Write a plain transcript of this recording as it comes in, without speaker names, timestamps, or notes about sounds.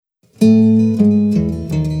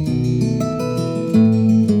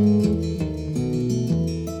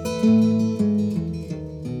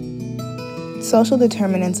social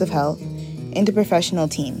determinants of health, interprofessional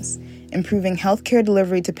teams, improving healthcare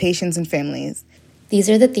delivery to patients and families. These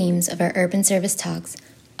are the themes of our Urban Service Talks,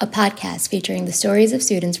 a podcast featuring the stories of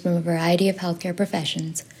students from a variety of healthcare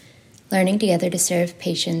professions, learning together to serve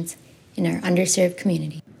patients in our underserved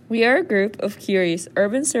community. We are a group of curious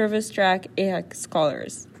urban service track AHEC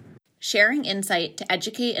scholars, sharing insight to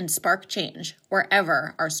educate and spark change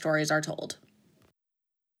wherever our stories are told.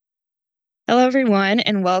 Hello, everyone,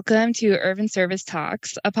 and welcome to Urban Service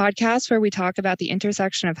Talks, a podcast where we talk about the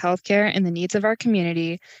intersection of healthcare and the needs of our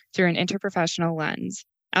community through an interprofessional lens.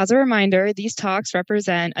 As a reminder, these talks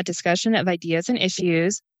represent a discussion of ideas and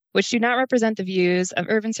issues which do not represent the views of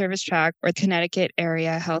Urban Service Track or the Connecticut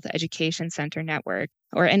Area Health Education Center Network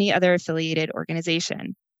or any other affiliated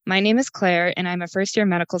organization. My name is Claire, and I'm a first-year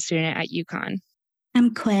medical student at UConn.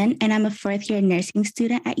 I'm Quyen, and I'm a fourth-year nursing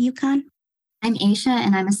student at UConn. I'm Aysha,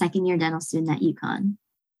 and I'm a second-year dental student at UConn.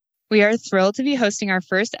 We are thrilled to be hosting our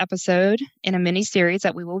first episode in a mini-series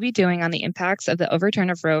that we will be doing on the impacts of the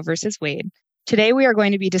overturn of Roe versus Wade. Today, we are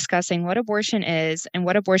going to be discussing what abortion is and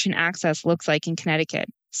what abortion access looks like in Connecticut,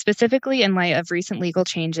 specifically in light of recent legal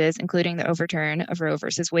changes, including the overturn of Roe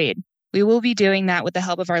versus Wade. We will be doing that with the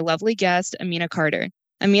help of our lovely guest, Amina Carter.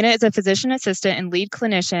 Amina is a physician assistant and lead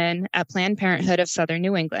clinician at Planned Parenthood of Southern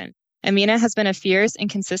New England. Amina has been a fierce and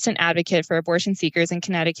consistent advocate for abortion seekers in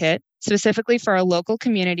Connecticut, specifically for our local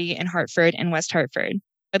community in Hartford and West Hartford.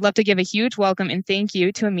 I'd love to give a huge welcome and thank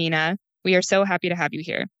you to Amina. We are so happy to have you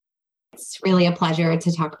here. It's really a pleasure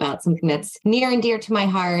to talk about something that's near and dear to my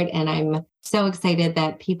heart, and I'm so excited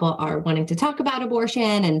that people are wanting to talk about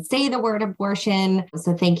abortion and say the word abortion.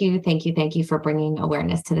 So thank you for bringing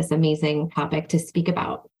awareness to this amazing topic to speak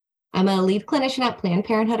about. I'm a lead clinician at Planned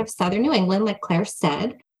Parenthood of Southern New England, like Claire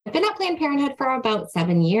said. I've been at Planned Parenthood for about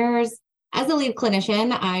 7 years. As a lead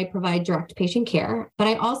clinician, I provide direct patient care, but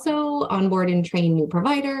I also onboard and train new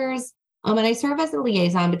providers. And I serve as a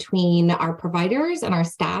liaison between our providers and our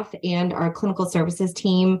staff and our clinical services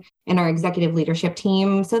team and our executive leadership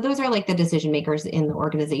team. So those are like the decision makers in the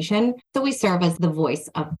organization. So we serve as the voice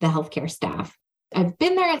of the healthcare staff. I've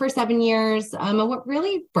been there for 7 years. What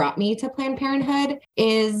really brought me to Planned Parenthood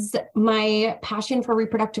is my passion for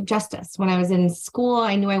reproductive justice. When I was in school,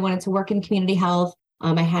 I knew I wanted to work in community health.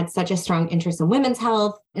 I had such a strong interest in women's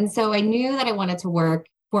health. And so I knew that I wanted to work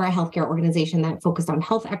for a healthcare organization that focused on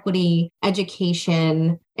health equity,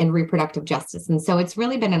 education, and reproductive justice. And so it's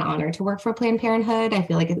really been an honor to work for Planned Parenthood. I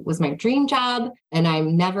feel like it was my dream job, and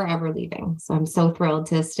I'm never, ever leaving. So I'm so thrilled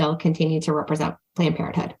to still continue to represent Planned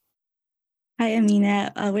Parenthood. Hi,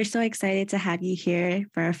 Amina. We're so excited to have you here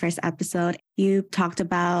for our first episode. You talked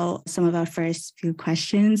about some of our first few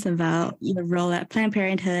questions about your role at Planned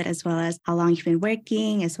Parenthood, as well as how long you've been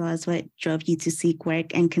working, as well as what drove you to seek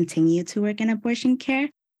work and continue to work in abortion care.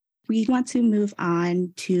 We want to move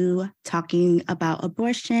on to talking about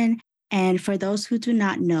abortion. And for those who do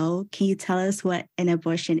not know, can you tell us what an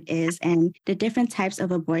abortion is and the different types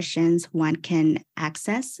of abortions one can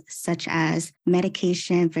access, such as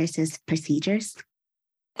medication versus procedures?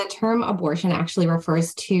 The term abortion actually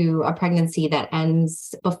refers to a pregnancy that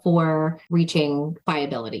ends before reaching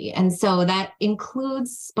viability. And so that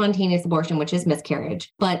includes spontaneous abortion, which is miscarriage.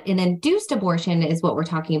 But an induced abortion is what we're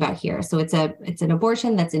talking about here. So it's an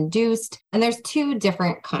abortion that's induced. And there's two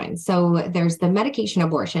different kinds. So there's the medication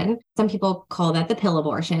abortion. Some people call that the pill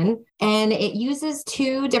abortion. And it uses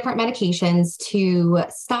two different medications to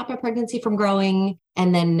stop a pregnancy from growing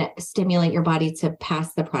and then stimulate your body to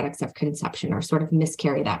pass the products of conception or sort of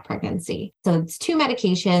miscarry that pregnancy. So it's two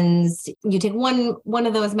medications. You take one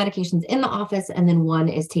of those medications in the office, and then one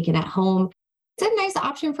is taken at home. It's a nice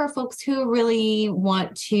option for folks who really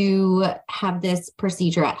want to have this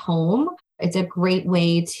procedure at home. It's a great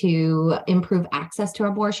way to improve access to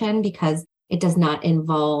abortion because it does not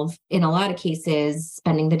involve, in a lot of cases,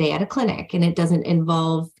 spending the day at a clinic, and it doesn't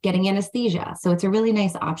involve getting anesthesia. So it's a really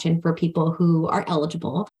nice option for people who are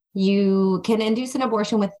eligible. You can induce an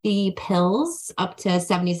abortion with the pills up to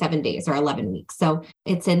 77 days or 11 weeks. So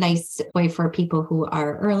it's a nice way for people who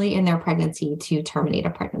are early in their pregnancy to terminate a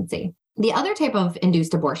pregnancy. The other type of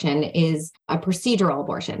induced abortion is a procedural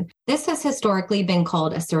abortion. This has historically been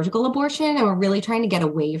called a surgical abortion, and we're really trying to get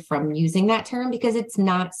away from using that term because it's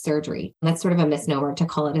not surgery. That's sort of a misnomer to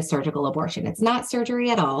call it a surgical abortion. It's not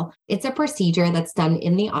surgery at all. It's a procedure that's done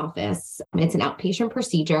in the office. It's an outpatient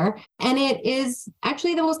procedure, and it is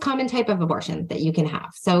actually the most common type of abortion that you can have.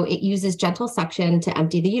 So it uses gentle suction to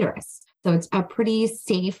empty the uterus. So it's a pretty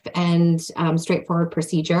safe and straightforward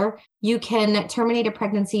procedure. You can terminate a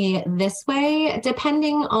pregnancy this way,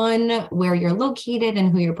 depending on where you're located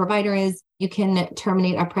and who your provider is. You can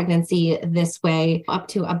terminate a pregnancy this way up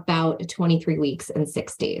to about 23 weeks and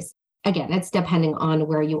 6 days. Again, it's depending on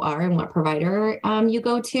where you are and what provider you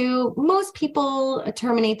go to. Most people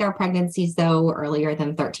terminate their pregnancies, though, earlier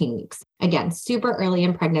than 13 weeks. Again, super early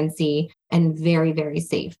in pregnancy and very, very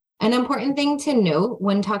safe. An important thing to note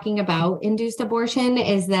when talking about induced abortion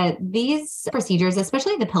is that these procedures,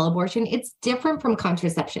 especially the pill abortion, it's different from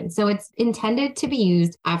contraception. So it's intended to be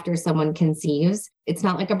used after someone conceives. It's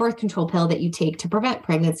not like a birth control pill that you take to prevent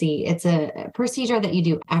pregnancy. It's a procedure that you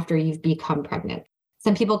do after you've become pregnant.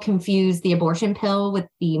 Some people confuse the abortion pill with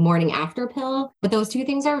the morning after pill, but those two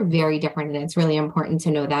things are very different. And it's really important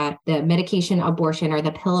to know that the medication abortion or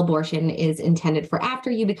the pill abortion is intended for after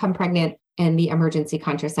you become pregnant, and the emergency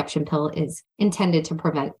contraception pill is intended to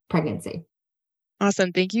prevent pregnancy.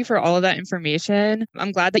 Awesome. Thank you for all of that information.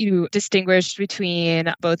 I'm glad that you distinguished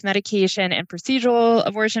between both medication and procedural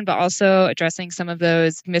abortion, but also addressing some of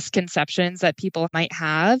those misconceptions that people might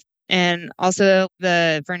have. And also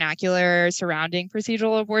the vernacular surrounding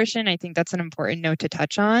procedural abortion. I think that's an important note to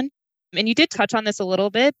touch on. And you did touch on this a little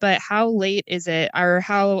bit, but how late is it, or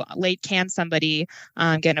how late can somebody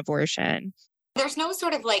get an abortion? There's no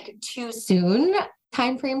sort of like too soon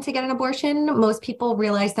time frame to get an abortion. Most people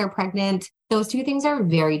realize they're pregnant. Those two things are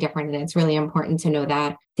very different. And it's really important to know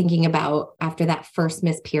that, thinking about after that first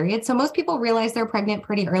missed period. So most people realize they're pregnant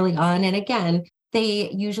pretty early on. And again, they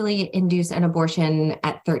usually induce an abortion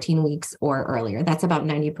at 13 weeks or earlier. That's about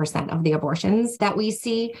 90% of the abortions that we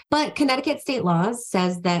see. But Connecticut state law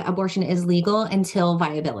says that abortion is legal until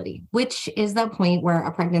viability, which is the point where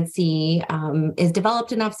a pregnancy is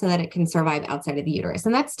developed enough so that it can survive outside of the uterus.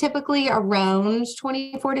 And that's typically around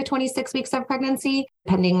 24 to 26 weeks of pregnancy,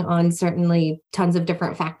 depending on certainly tons of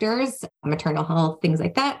different factors, maternal health, things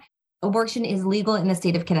like that. Abortion is legal in the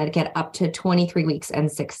state of Connecticut up to 23 weeks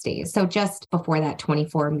and 6 days. So just before that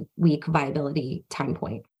 24-week viability time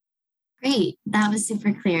point. Great. That was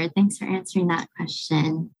super clear. Thanks for answering that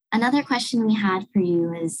question. Another question we had for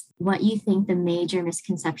you is what you think the major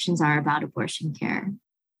misconceptions are about abortion care.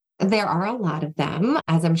 There are a lot of them,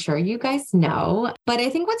 as I'm sure you guys know. But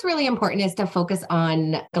I think what's really important is to focus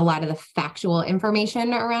on a lot of the factual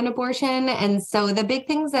information around abortion. And so the big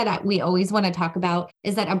things that we always want to talk about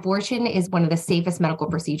is that abortion is one of the safest medical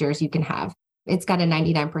procedures you can have. It's got a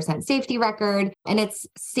 99% safety record, and it's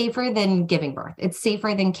safer than giving birth. It's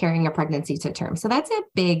safer than carrying a pregnancy to term. So that's a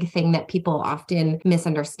big thing that people often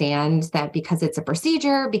misunderstand, that because it's a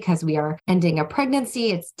procedure, because we are ending a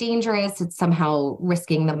pregnancy, it's dangerous, it's somehow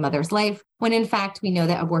risking the mother's life, when in fact, we know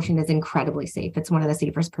that abortion is incredibly safe. It's one of the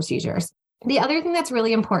safest procedures. The other thing that's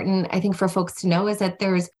really important, I think, for folks to know is that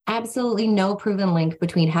there's absolutely no proven link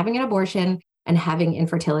between having an abortion and having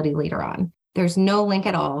infertility later on. There's no link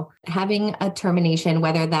at all. Having a termination,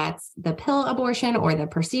 whether that's the pill abortion or the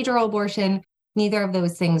procedural abortion, neither of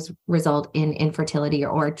those things result in infertility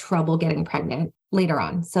or trouble getting pregnant later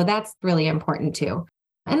on. So that's really important too.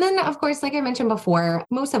 And then, of course, like I mentioned before,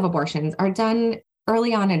 most of abortions are done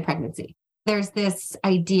early on in pregnancy. There's this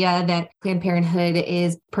idea that Planned Parenthood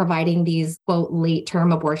is providing these, quote, late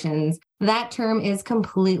term abortions. That term is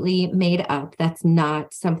completely made up. That's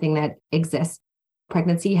not something that exists.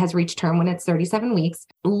 Pregnancy has reached term when it's 37 weeks.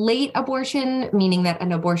 Late abortion, meaning that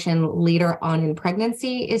an abortion later on in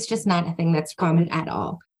pregnancy, is just not a thing that's common at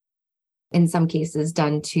all. In some cases,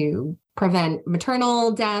 done to prevent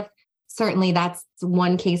maternal death. Certainly, that's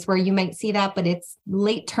one case where you might see that, but it's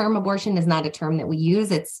late term abortion is not a term that we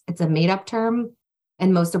use. It's a made up term.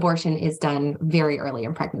 And most abortion is done very early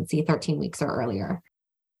in pregnancy, 13 weeks or earlier.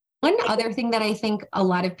 One other thing that I think a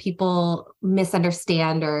lot of people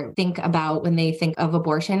misunderstand or think about when they think of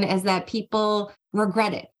abortion is that people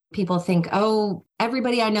regret it. People think, oh,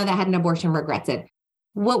 everybody I know that had an abortion regrets it.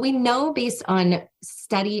 What we know based on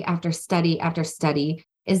study after study after study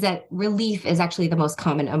is that relief is actually the most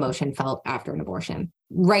common emotion felt after an abortion,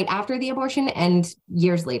 right after the abortion and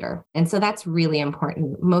years later. And so that's really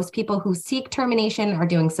important. Most people who seek termination are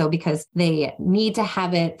doing so because they need to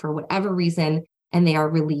have it for whatever reason, and they are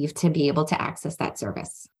relieved to be able to access that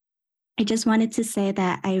service. I just wanted to say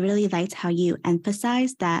that I really liked how you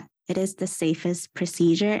emphasized that it is the safest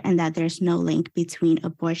procedure and that there's no link between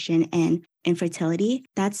abortion and infertility.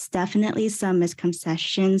 That's definitely some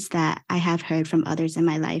misconceptions that I have heard from others in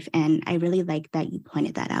my life. And I really like that you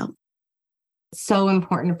pointed that out. So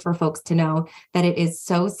important for folks to know that it is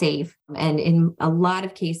so safe and in a lot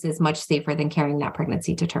of cases, much safer than carrying that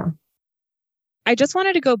pregnancy to term. I just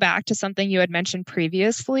wanted to go back to something you had mentioned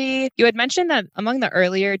previously. You had mentioned that among the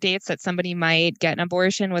earlier dates that somebody might get an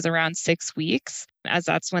abortion was around 6 weeks, as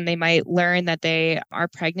that's when they might learn that they are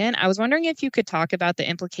pregnant. I was wondering if you could talk about the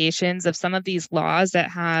implications of some of these laws that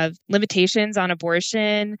have limitations on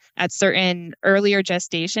abortion at certain earlier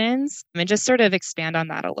gestations, and just sort of expand on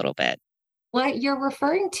that a little bit. What you're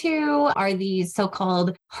referring to are these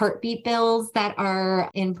so-called heartbeat bills that are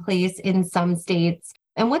in place in some states.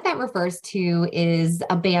 And what that refers to is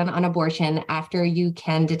a ban on abortion after you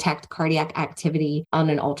can detect cardiac activity on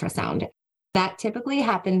an ultrasound. That typically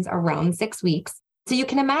happens around 6 weeks. So you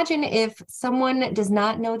can imagine if someone does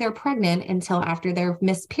not know they're pregnant until after their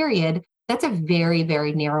missed period, that's a very,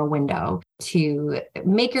 very narrow window to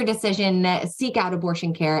make your decision, seek out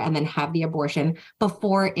abortion care, and then have the abortion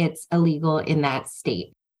before it's illegal in that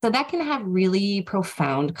state. So that can have really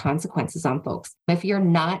profound consequences on folks. If you're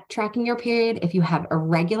not tracking your period, if you have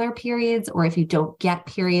irregular periods, or if you don't get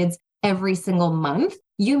periods every single month,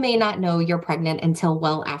 you may not know you're pregnant until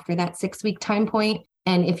well after that 6-week time point.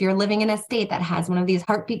 And if you're living in a state that has one of these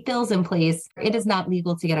heartbeat bills in place, it is not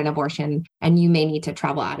legal to get an abortion, and you may need to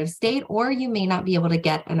travel out of state, or you may not be able to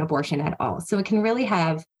get an abortion at all. So it can really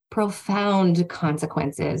have profound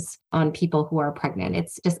consequences on people who are pregnant.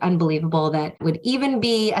 It's just unbelievable that would even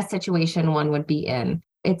be a situation one would be in.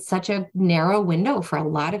 It's such a narrow window for a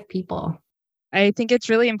lot of people. I think it's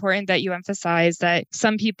really important that you emphasize that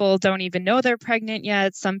some people don't even know they're pregnant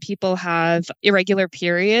yet. Some people have irregular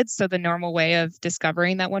periods. So the normal way of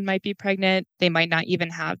discovering that one might be pregnant, they might not even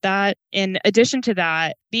have that. In addition to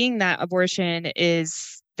that, being that abortion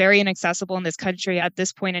is very inaccessible in this country at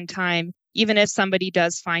this point in time, even if somebody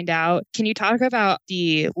does find out, can you talk about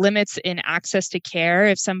the limits in access to care?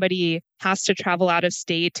 If somebody has to travel out of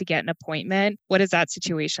state to get an appointment, what does that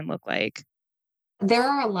situation look like? There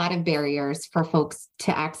are a lot of barriers for folks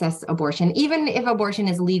to access abortion, even if abortion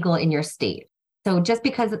is legal in your state. So just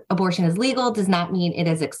because abortion is legal does not mean it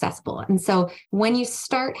is accessible. And so when you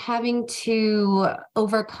start having to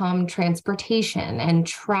overcome transportation and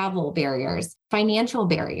travel barriers, financial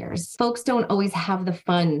barriers, folks don't always have the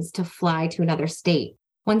funds to fly to another state.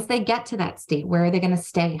 Once they get to that state, where are they going to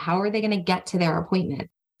stay? How are they going to get to their appointment?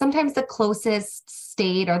 Sometimes the closest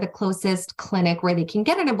state or the closest clinic where they can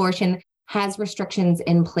get an abortion has restrictions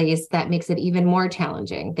in place that makes it even more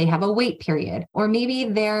challenging. They have a wait period, or maybe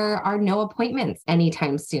there are no appointments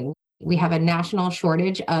anytime soon. We have a national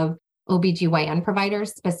shortage of OB/GYN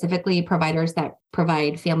providers, specifically providers that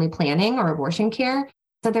provide family planning or abortion care.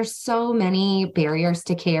 So there's so many barriers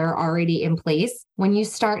to care already in place. When you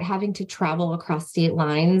start having to travel across state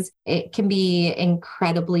lines, it can be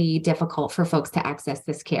incredibly difficult for folks to access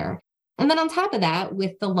this care. And then on top of that,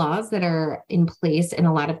 with the laws that are in place in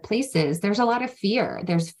a lot of places, there's a lot of fear.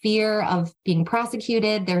 There's fear of being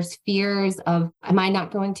prosecuted. There's fears of, am I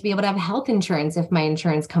not going to be able to have health insurance if my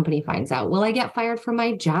insurance company finds out? Will I get fired from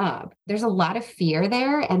my job? There's a lot of fear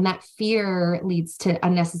there. And that fear leads to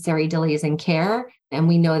unnecessary delays in care. And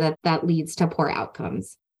we know that that leads to poor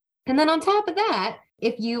outcomes. And then on top of that,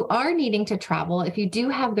 if you are needing to travel, if you do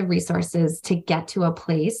have the resources to get to a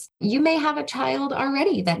place, you may have a child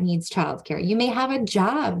already that needs childcare. You may have a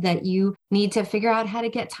job that you need to figure out how to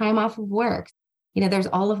get time off of work. There's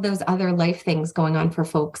all of those other life things going on for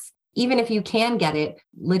folks. Even if you can get it,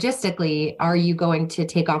 logistically, are you going to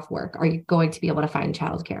take off work? Are you going to be able to find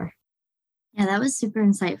childcare? Yeah, that was super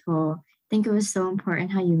insightful. I think it was so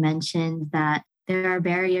important how you mentioned that there are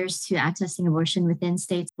barriers to accessing abortion within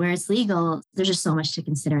states where it's legal. There's just so much to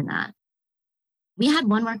consider in that. We had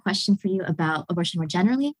one more question for you about abortion more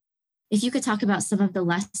generally. If you could talk about some of the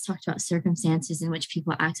less talked about circumstances in which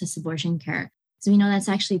people access abortion care. So we know that's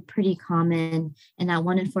actually pretty common, and that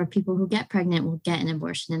 1 in 4 people who get pregnant will get an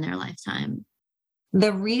abortion in their lifetime.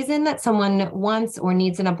 The reason that someone wants or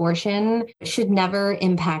needs an abortion should never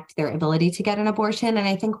impact their ability to get an abortion. And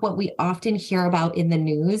I think what we often hear about in the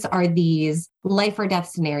news are these life or death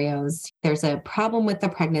scenarios. There's a problem with the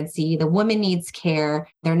pregnancy. The woman needs care.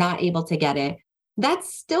 They're not able to get it.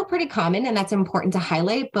 That's still pretty common, and that's important to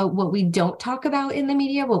highlight. But what we don't talk about in the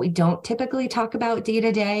media, what we don't typically talk about day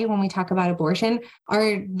to day when we talk about abortion,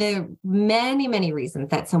 are the many, many reasons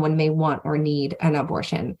that someone may want or need an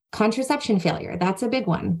abortion. Contraception failure, that's a big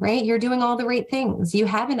one, right? You're doing all the right things. You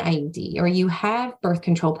have an IUD or you have birth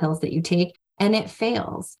control pills that you take and it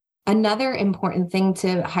fails. Another important thing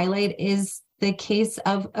to highlight is the case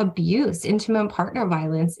of abuse. Intimate partner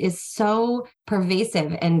violence is so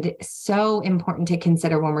pervasive and so important to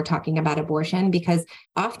consider when we're talking about abortion, because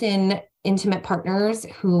often intimate partners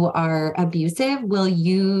who are abusive will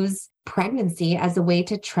use pregnancy as a way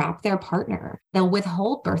to trap their partner. They'll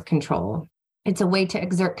withhold birth control. It's a way to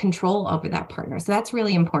exert control over that partner. So that's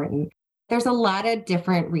really important. There's a lot of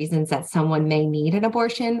different reasons that someone may need an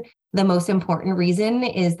abortion. The most important reason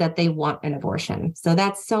is that they want an abortion. So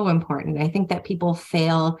that's so important. I think that people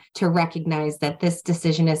fail to recognize that this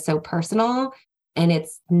decision is so personal and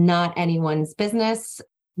it's not anyone's business.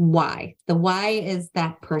 Why? The why is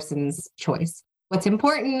that person's choice. What's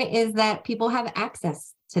important is that people have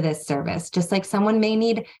access to this service. Just like someone may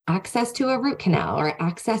need access to a root canal or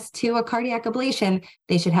access to a cardiac ablation,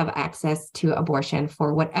 they should have access to abortion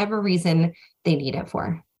for whatever reason they need it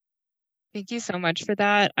for. Thank you so much for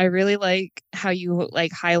that. I really like how you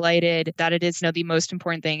highlighted that it is, the most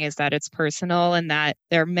important thing is that it's personal and that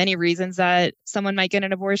there are many reasons that someone might get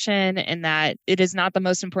an abortion and that it is not the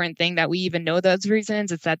most important thing that we even know those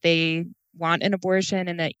reasons. It's that they want an abortion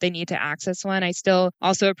and that they need to access one. I still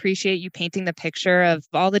also appreciate you painting the picture of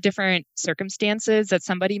all the different circumstances that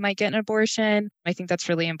somebody might get an abortion. I think that's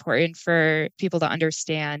really important for people to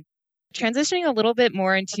understand. Transitioning a little bit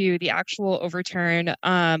more into the actual overturn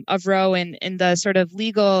of Roe and the sort of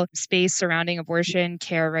legal space surrounding abortion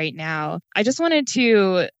care right now, I just wanted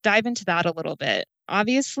to dive into that a little bit.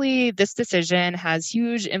 Obviously, this decision has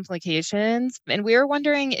huge implications, and we were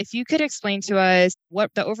wondering if you could explain to us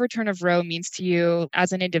what the overturn of Roe means to you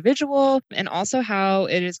as an individual and also how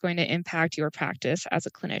it is going to impact your practice as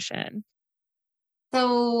a clinician.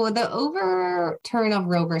 So the overturn of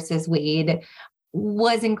Roe versus Wade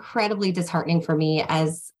was incredibly disheartening for me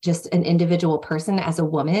as just an individual person, as a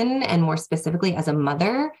woman, and more specifically as a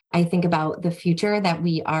mother. I think about the future that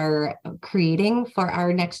we are creating for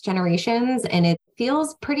our next generations, and it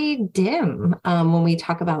feels pretty dim when we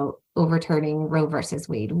talk about overturning Roe versus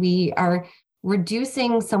Wade. We are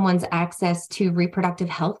reducing someone's access to reproductive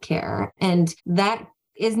health care, and that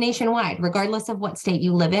is nationwide, regardless of what state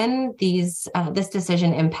you live in. This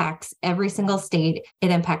decision impacts every single state.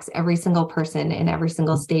 It impacts every single person in every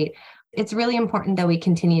single state. It's really important that we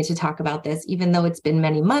continue to talk about this, even though it's been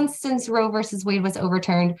many months since Roe versus Wade was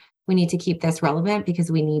overturned. We need to keep this relevant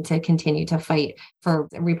because we need to continue to fight for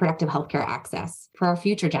reproductive healthcare access for our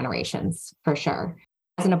future generations, for sure.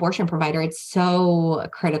 As an abortion provider, it's so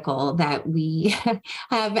critical that we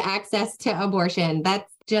have access to abortion.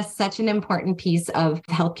 That's just such an important piece of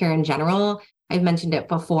healthcare in general. I've mentioned it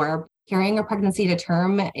before. Carrying a pregnancy to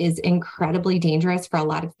term is incredibly dangerous for a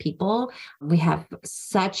lot of people. We have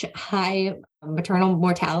such high maternal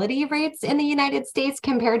mortality rates in the United States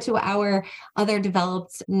compared to our other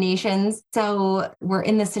developed nations. So we're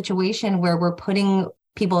in this situation where we're putting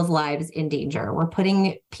people's lives in danger. We're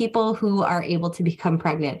putting people who are able to become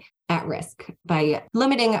pregnant at risk by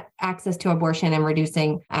limiting access to abortion and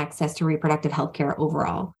reducing access to reproductive health care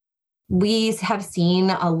overall. We have seen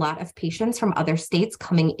a lot of patients from other states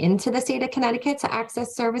coming into the state of Connecticut to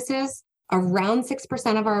access services. Around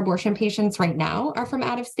 6% of our abortion patients right now are from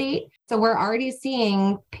out of state. So we're already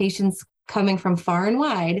seeing patients coming from far and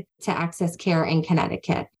wide to access care in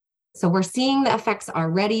Connecticut. So we're seeing the effects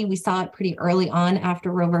already. We saw it pretty early on after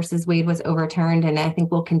Roe versus Wade was overturned. And I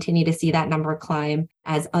think we'll continue to see that number climb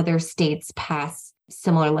as other states pass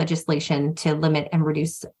similar legislation to limit and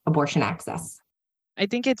reduce abortion access. I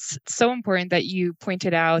think it's so important that you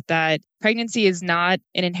pointed out that pregnancy is not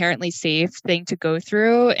an inherently safe thing to go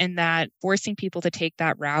through and that forcing people to take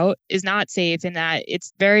that route is not safe, and that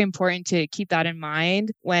it's very important to keep that in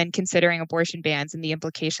mind when considering abortion bans and the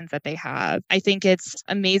implications that they have. I think it's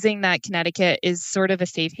amazing that Connecticut is sort of a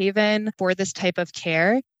safe haven for this type of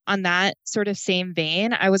care. On that sort of same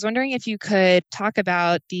vein, I was wondering if you could talk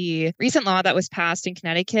about the recent law that was passed in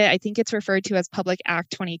Connecticut. I think it's referred to as Public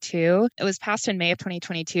Act 22. It was passed in May of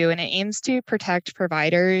 2022, and it aims to protect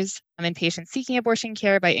providers and patients seeking abortion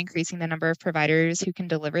care by increasing the number of providers who can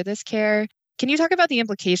deliver this care. Can you talk about the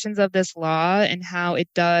implications of this law and how it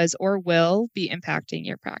does or will be impacting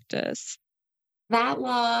your practice? That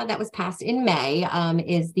law that was passed in May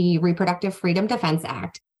is the Reproductive Freedom Defense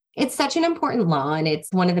Act. It's such an important law, and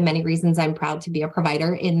it's one of the many reasons I'm proud to be a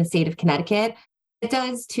provider in the state of Connecticut. It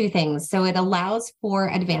does two things. So it allows for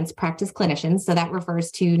advanced practice clinicians, so that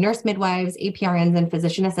refers to nurse midwives, APRNs, and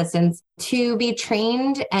physician assistants, to be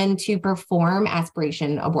trained and to perform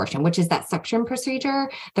aspiration abortion, which is that suction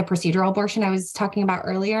procedure, the procedural abortion I was talking about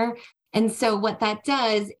earlier. And so what that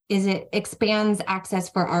does is it expands access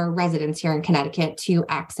for our residents here in Connecticut to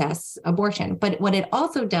access abortion. But what it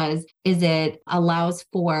also does is it allows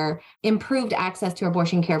for improved access to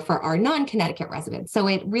abortion care for our non-Connecticut residents. So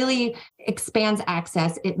it really expands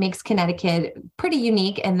access. It makes Connecticut pretty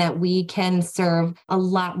unique in that we can serve a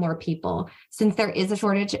lot more people. Since there is a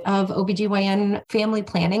shortage of OBGYN family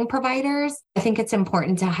planning providers, I think it's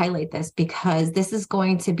important to highlight this because this is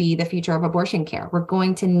going to be the future of abortion care. We're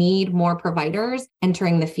going to need more providers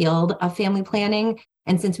entering the field of family planning.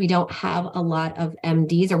 And since we don't have a lot of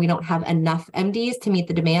MDs or we don't have enough MDs to meet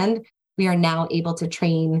the demand, we are now able to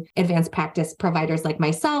train advanced practice providers like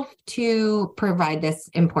myself to provide this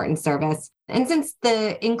important service. And since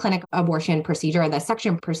the in-clinic abortion procedure or the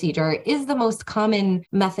suction procedure is the most common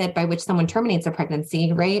method by which someone terminates a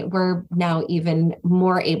pregnancy, right, we're now even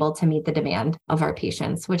more able to meet the demand of our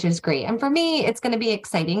patients, which is great. And for me, it's going to be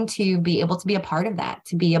exciting to be able to be a part of that,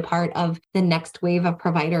 to be a part of the next wave of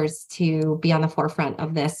providers to be on the forefront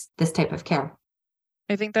of this type of care.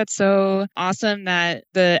 I think that's so awesome that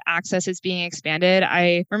the access is being expanded.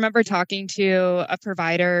 I remember talking to a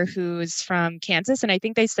provider who's from Kansas, and I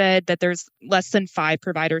think they said that there's less than 5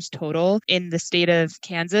 providers total in the state of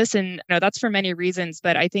Kansas. And that's for many reasons,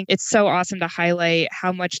 but I think it's so awesome to highlight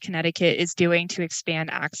how much Connecticut is doing to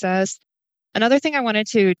expand access. Another thing I wanted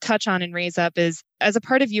to touch on and raise up is, as a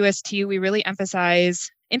part of UST, we really emphasize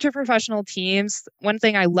interprofessional teams. One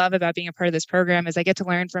thing I love about being a part of this program is I get to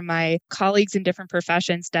learn from my colleagues in different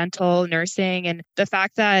professions, dental, nursing, and the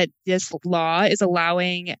fact that this law is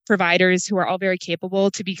allowing providers who are all very capable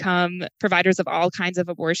to become providers of all kinds of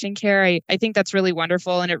abortion care. I think that's really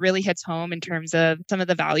wonderful, and it really hits home in terms of some of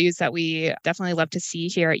the values that we definitely love to see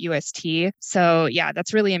here at UST. So yeah,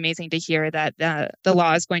 that's really amazing to hear that the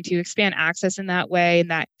law is going to expand access in that way, and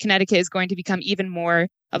that Connecticut is going to become even more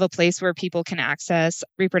of a place where people can access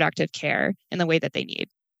reproductive care in the way that they need.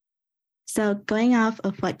 So going off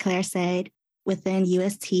of what Claire said, within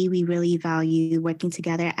UST, we really value working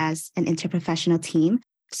together as an interprofessional team.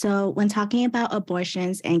 So when talking about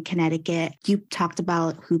abortions in Connecticut, you talked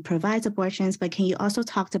about who provides abortions, but can you also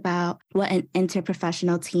talk about what an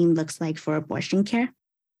interprofessional team looks like for abortion care?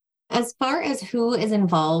 As far as who is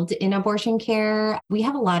involved in abortion care, we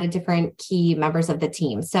have a lot of different key members of the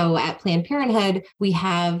team. So at Planned Parenthood, we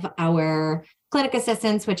have our clinic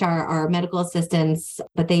assistants, which are our medical assistants,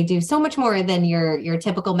 but they do so much more than your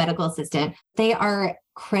typical medical assistant. They are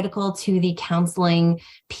critical to the counseling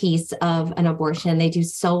piece of an abortion. They do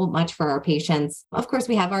so much for our patients. Of course,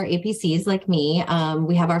 we have our APCs like me.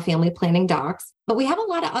 We have our family planning docs, but we have a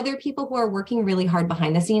lot of other people who are working really hard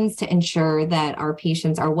behind the scenes to ensure that our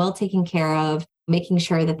patients are well taken care of, making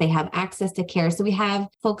sure that they have access to care. So we have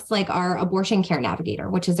folks like our abortion care navigator,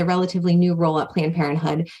 which is a relatively new role at Planned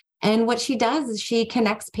Parenthood. And what she does is she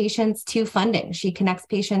connects patients to funding. She connects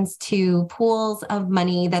patients to pools of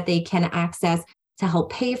money that they can access to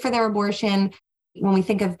help pay for their abortion. When we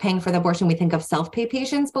think of paying for the abortion, we think of self-pay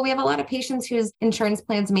patients, but we have a lot of patients whose insurance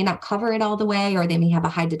plans may not cover it all the way, or they may have a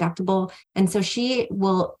high deductible. And so she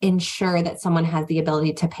will ensure that someone has the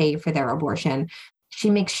ability to pay for their abortion.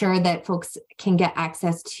 She makes sure that folks can get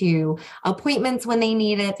access to appointments when they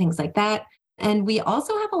need it, things like that. And we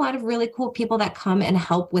also have a lot of really cool people that come and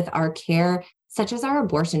help with our care, such as our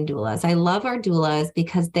abortion doulas. I love our doulas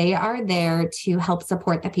because they are there to help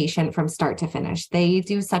support the patient from start to finish. They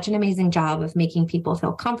do such an amazing job of making people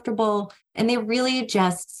feel comfortable, and they really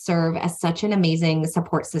just serve as such an amazing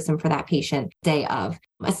support system for that patient day of.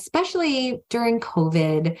 Especially during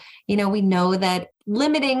COVID, we know that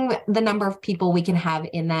limiting the number of people we can have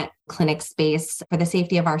in that clinic space for the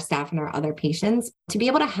safety of our staff and our other patients, to be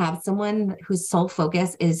able to have someone whose sole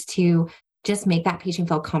focus is to just make that patient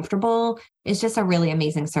feel comfortable is just a really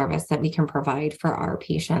amazing service that we can provide for our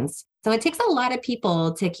patients. So it takes a lot of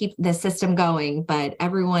people to keep the system going, but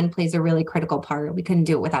everyone plays a really critical part. We couldn't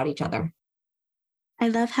do it without each other. I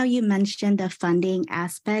love how you mentioned the funding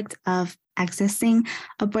aspect of accessing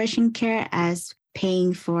abortion care, as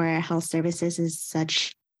paying for health services is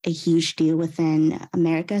such a huge deal within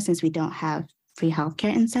America since we don't have free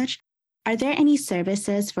healthcare and such. Are there any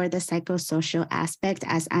services for the psychosocial aspect,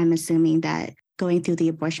 as I'm assuming that going through the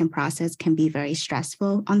abortion process can be very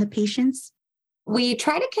stressful on the patients? We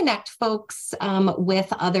try to connect folks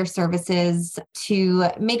with other services to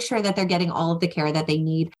make sure that they're getting all of the care that they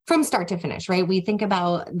need from start to finish, right? We think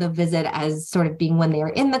about the visit as sort of being when they're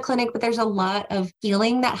in the clinic, but there's a lot of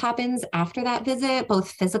healing that happens after that visit, both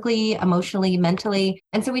physically, emotionally, mentally.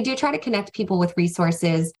 And so we do try to connect people with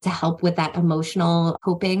resources to help with that emotional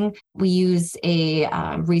coping. We use a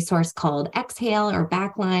resource called Exhale or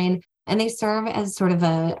Backline. And they serve as sort of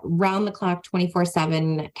a round-the-clock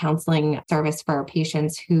 24/7 counseling service for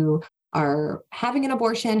patients who are having an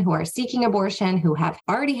abortion, who are seeking abortion, who have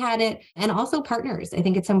already had it, and also partners. I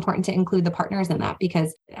think it's important to include the partners in that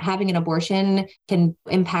because having an abortion can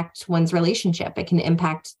impact one's relationship. It can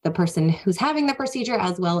impact the person who's having the procedure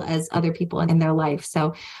as well as other people in their life.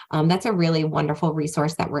 So that's a really wonderful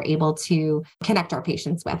resource that we're able to connect our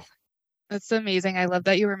patients with. That's amazing. I love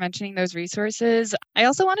that you were mentioning those resources. I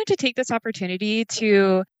also wanted to take this opportunity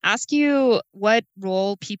to ask you what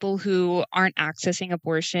role people who aren't accessing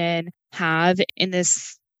abortion have in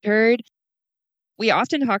this third. We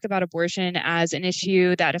often talk about abortion as an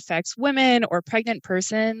issue that affects women or pregnant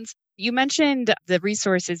persons. You mentioned the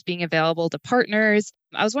resources being available to partners.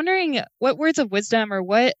 I was wondering what words of wisdom or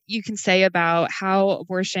what you can say about how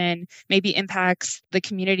abortion maybe impacts the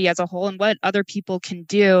community as a whole and what other people can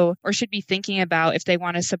do or should be thinking about if they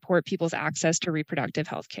want to support people's access to reproductive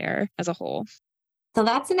health care as a whole. So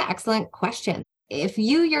that's an excellent question. If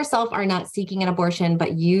you yourself are not seeking an abortion,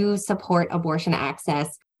 but you support abortion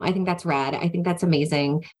access, I think that's rad. I think that's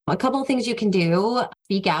amazing. A couple of things you can do: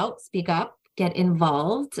 speak out, speak up, get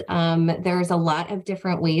involved. There's a lot of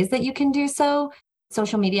different ways that you can do so.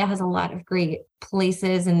 Social media has a lot of great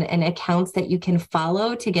places and accounts that you can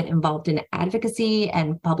follow to get involved in advocacy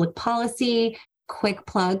and public policy. Quick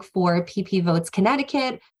plug for PP Votes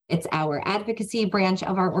Connecticut. It's our advocacy branch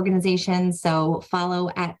of our organization. So follow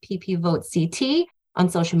at PP Votes CT on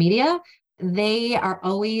social media. They are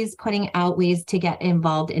always putting out ways to get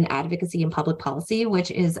involved in advocacy and public policy,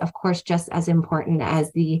 which is, of course, just as important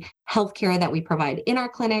as the healthcare that we provide in our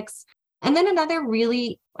clinics. And then another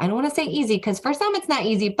really, I don't want to say easy, because for some it's not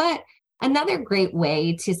easy, but another great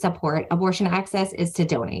way to support abortion access is to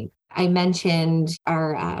donate. I mentioned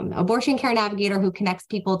our abortion care navigator who connects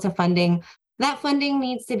people to funding. That funding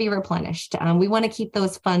needs to be replenished. We want to keep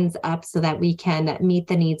those funds up so that we can meet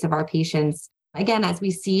the needs of our patients. Again, as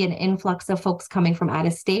we see an influx of folks coming from out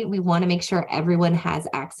of state, we want to make sure everyone has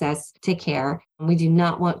access to care. We do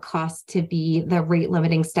not want costs to be the rate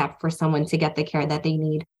limiting step for someone to get the care that they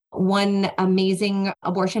need. One amazing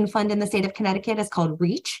abortion fund in the state of Connecticut is called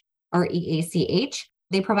REACH, REACH.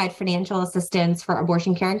 They provide financial assistance for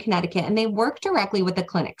abortion care in Connecticut, and they work directly with the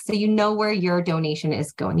clinic. So you know where your donation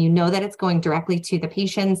is going. You know that it's going directly to the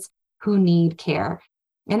patients who need care.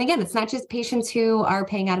 And again, it's not just patients who are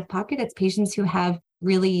paying out of pocket. It's patients who have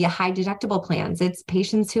really high deductible plans. It's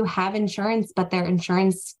patients who have insurance, but their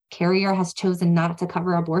insurance carrier has chosen not to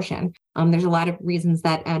cover abortion. There's a lot of reasons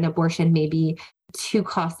that an abortion may be too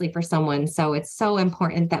costly for someone. So it's so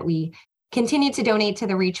important that we continue to donate to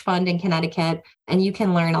the REACH Fund in Connecticut. And you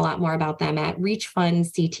can learn a lot more about them at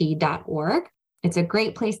reachfundct.org. It's a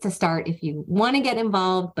great place to start if you want to get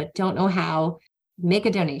involved, but don't know how. Make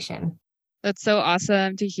a donation. That's so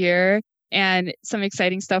awesome to hear. And some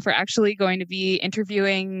exciting stuff. We're actually going to be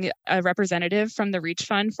interviewing a representative from the REACH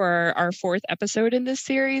Fund for our 4th episode in this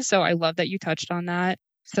series. So I love that you touched on that.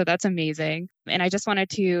 So that's amazing. And I just wanted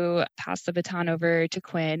to pass the baton over to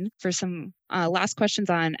Quyen for some last questions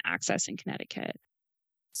on access in Connecticut.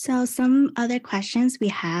 So some other questions we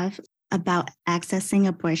have about accessing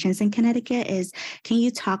abortions in Connecticut is, can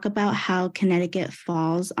you talk about how Connecticut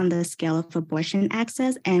falls on the scale of abortion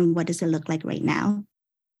access and what does it look like right now?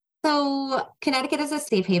 So Connecticut is a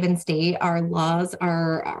safe haven state. Our laws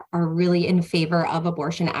are really in favor of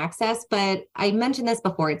abortion access. But I mentioned this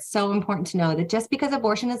before. It's so important to know that just because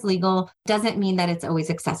abortion is legal doesn't mean that it's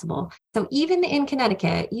always accessible. So even in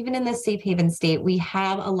Connecticut, even in this safe haven state, we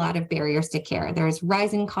have a lot of barriers to care. There's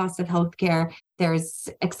rising costs of healthcare. There's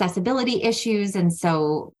accessibility issues. And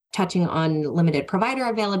so touching on limited provider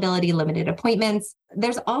availability, limited appointments.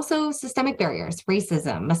 There's also systemic barriers,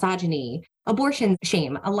 racism, misogyny, abortion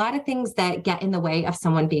shame, a lot of things that get in the way of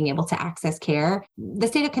someone being able to access care. The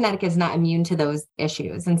state of Connecticut is not immune to those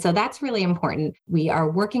issues. And so that's really important. We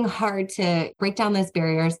are working hard to break down those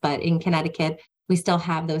barriers, but in Connecticut, we still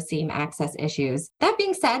have those same access issues. That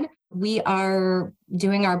being said, we are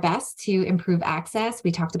doing our best to improve access.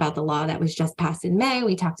 We talked about the law that was just passed in May.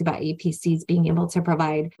 We talked about APCs being able to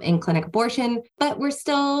provide in-clinic abortion, but we're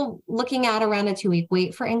still looking at around a 2-week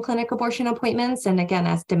wait for in-clinic abortion appointments. And again,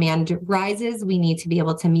 as demand rises, we need to be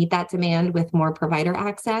able to meet that demand with more provider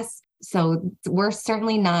access. So we're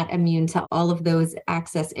certainly not immune to all of those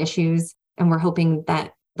access issues. And we're hoping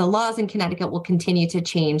that the laws in Connecticut will continue to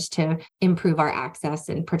change to improve our access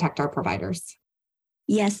and protect our providers.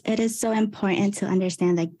 Yes, it is so important to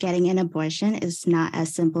understand that getting an abortion is not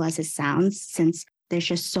as simple as it sounds, since there's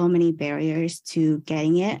just so many barriers to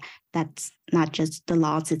getting it. That's not just the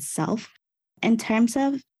laws itself. In terms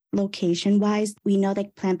of location-wise, we know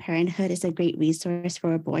that Planned Parenthood is a great resource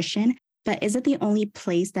for abortion. But is it the only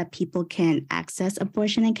place that people can access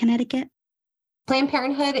abortion in Connecticut? Planned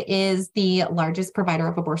Parenthood is the largest provider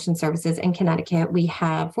of abortion services in Connecticut. We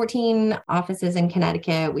have 14 offices in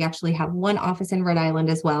Connecticut. We actually have one office in Rhode Island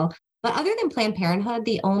as well. But other than Planned Parenthood,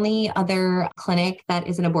 the only other clinic that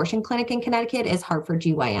is an abortion clinic in Connecticut is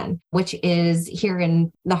Hartford-GYN, which is here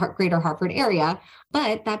in the greater Hartford area.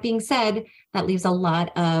 But that being said, that leaves a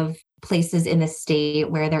lot of places in the state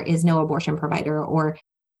where there is no abortion provider, or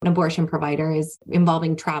an abortion provider is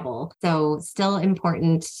involving travel. So still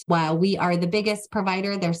important. While we are the biggest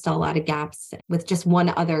provider, there's still a lot of gaps with just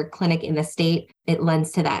one other clinic in the state. It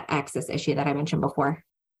lends to that access issue that I mentioned before.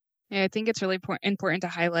 Yeah, I think it's really important to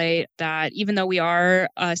highlight that even though we are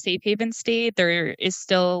a safe haven state, there is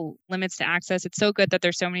still limits to access. It's so good that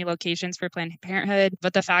there's so many locations for Planned Parenthood,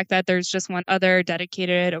 but the fact that there's just one other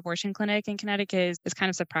dedicated abortion clinic in Connecticut is kind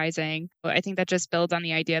of surprising. But I think that just builds on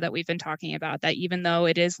the idea that we've been talking about, that even though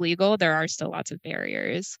it is legal, there are still lots of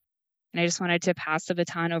barriers. And I just wanted to pass the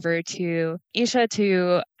baton over to Aysha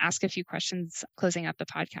to ask a few questions closing up the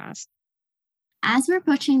podcast. As we're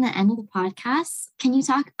approaching the end of the podcast, can you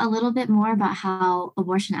talk a little bit more about how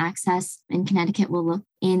abortion access in Connecticut will look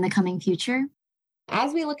in the coming future?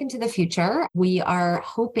 As we look into the future, we are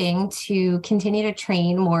hoping to continue to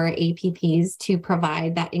train more APPs to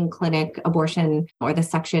provide that in-clinic abortion or the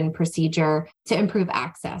suction procedure to improve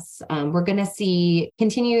access. We're going to see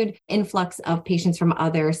continued influx of patients from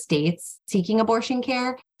other states seeking abortion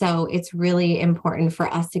care. So it's really important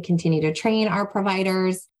for us to continue to train our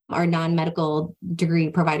providers, our non-medical degree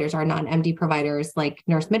providers, our non-MD providers like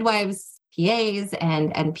nurse midwives, PAs,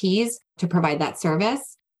 and NPs to provide that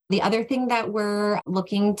service. The other thing that we're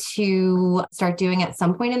looking to start doing at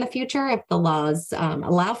some point in the future, if the laws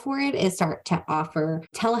allow for it, is start to offer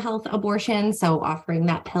telehealth abortion. So offering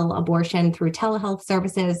that pill abortion through telehealth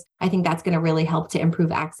services. I think that's going to really help to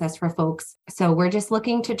improve access for folks. So we're just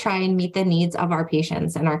looking to try and meet the needs of our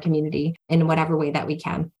patients and our community in whatever way that we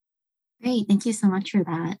can. Great. Thank you so much for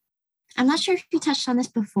that. I'm not sure if you touched on this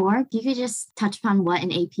before. If you could just touch upon what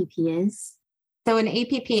an APP is. So an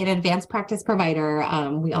APP, an advanced practice provider,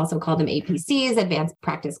 we also call them APCs, advanced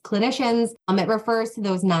practice clinicians. It refers to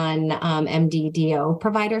those non-MD-DO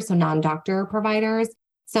providers, so non-doctor providers.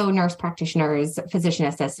 So nurse practitioners, physician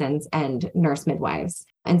assistants, and nurse midwives.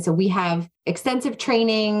 And so we have extensive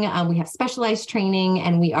training, we have specialized training,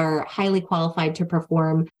 and we are highly qualified to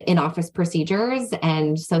perform in-office procedures.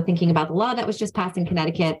 And so thinking about the law that was just passed in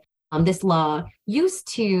Connecticut, this law used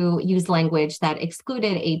to use language that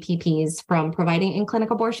excluded APPs from providing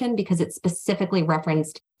in-clinic abortion because it specifically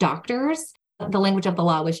referenced doctors. The language of the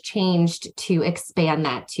law was changed to expand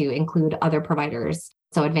that to include other providers.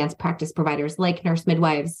 So advanced practice providers like nurse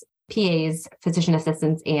midwives, PAs, physician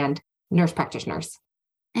assistants, and nurse practitioners.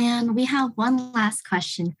 And we have one last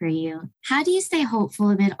question for you. How do you stay hopeful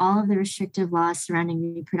amid all of the restrictive laws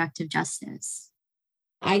surrounding reproductive justice?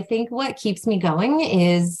 I think what keeps me going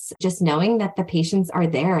is just knowing that the patients are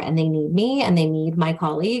there and they need me and they need my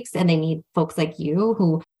colleagues and they need folks like you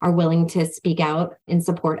who are willing to speak out in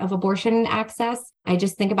support of abortion access. I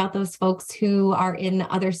just think about those folks who are in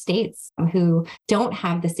other states who don't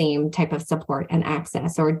have the same type of support and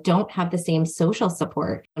access or don't have the same social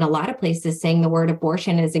support. In a lot of places, saying the word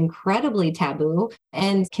abortion is incredibly taboo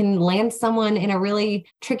and can land someone in a really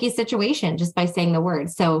tricky situation just by saying the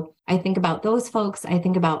word. So I think about those folks. I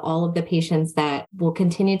think about all of the patients that will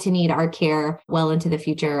continue to need our care well into the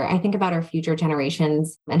future. I think about our future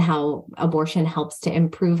generations and how abortion helps to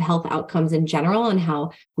improve health outcomes in general and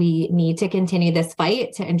how we need to continue this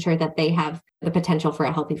fight to ensure that they have the potential for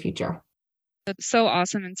a healthy future. That's so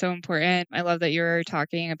awesome and so important. I love that you're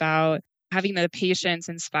talking about having the patients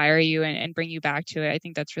inspire you and bring you back to it. I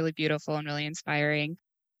think that's really beautiful and really inspiring.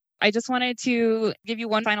 I just wanted to give you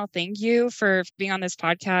one final thank you for being on this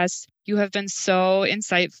podcast. You have been so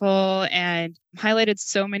insightful and highlighted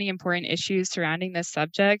so many important issues surrounding this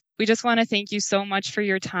subject. We just want to thank you so much for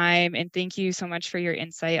your time and thank you so much for your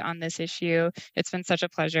insight on this issue. It's been such a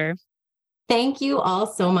pleasure. Thank you all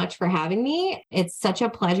so much for having me. It's such a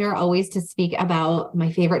pleasure always to speak about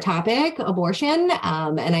my favorite topic, abortion.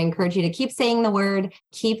 And I encourage you to keep saying the word,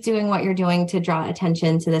 keep doing what you're doing to draw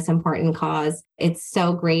attention to this important cause. It's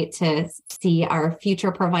so great to see our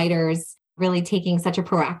future providers really taking such a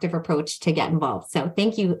proactive approach to get involved. So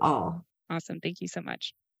thank you all. Awesome. Thank you so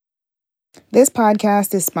much. This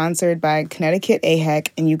podcast is sponsored by Connecticut AHEC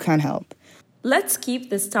and UConn Health. Let's keep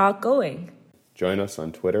this talk going. Join us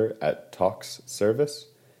on Twitter at Talks Service,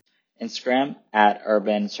 Instagram at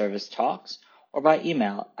Urban Service Talks, or by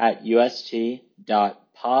email at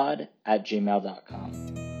ust.pod@gmail.com.